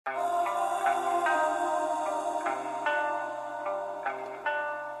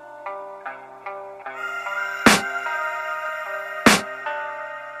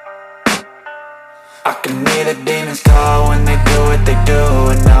can hear the demons call when they do what they do.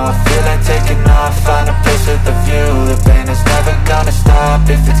 And now I feel like taking off, find a place with a view. The pain is never gonna stop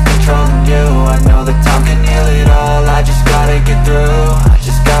if it's controlling you. I know that time can heal it all, I just gotta get through. I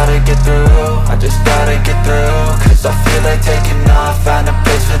just gotta get through, I just gotta get through. Cause I feel like taking off, find a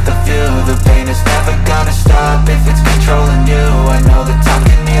place with a view. The pain is never gonna stop if it's controlling you. I know that time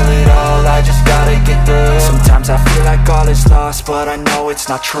can heal it all, I just gotta get through. Sometimes I feel like all is lost, but I know it's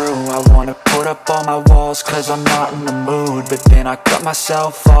not true. I wanna put up all my walls cause I'm not in the mood, but then I cut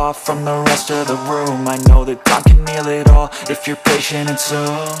myself off from the rest of the room. I know that time can heal it all if you're patient, and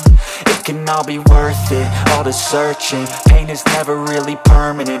soon it can all be worth it, all the searching. Pain is never really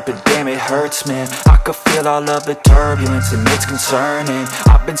permanent, but damn it hurts, man. I could feel all of the turbulence and it's concerning.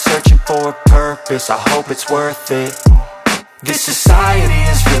 I've been searching for a purpose, I hope it's worth it. This society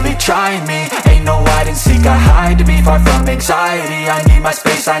is really trying me. Ain't no hide and seek, I hide to be far from anxiety. I need my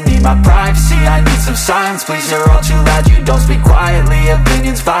space, I need my privacy. I need some silence, please, you're all too loud. You don't speak quietly,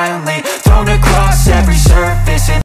 opinions violently thrown across every surface.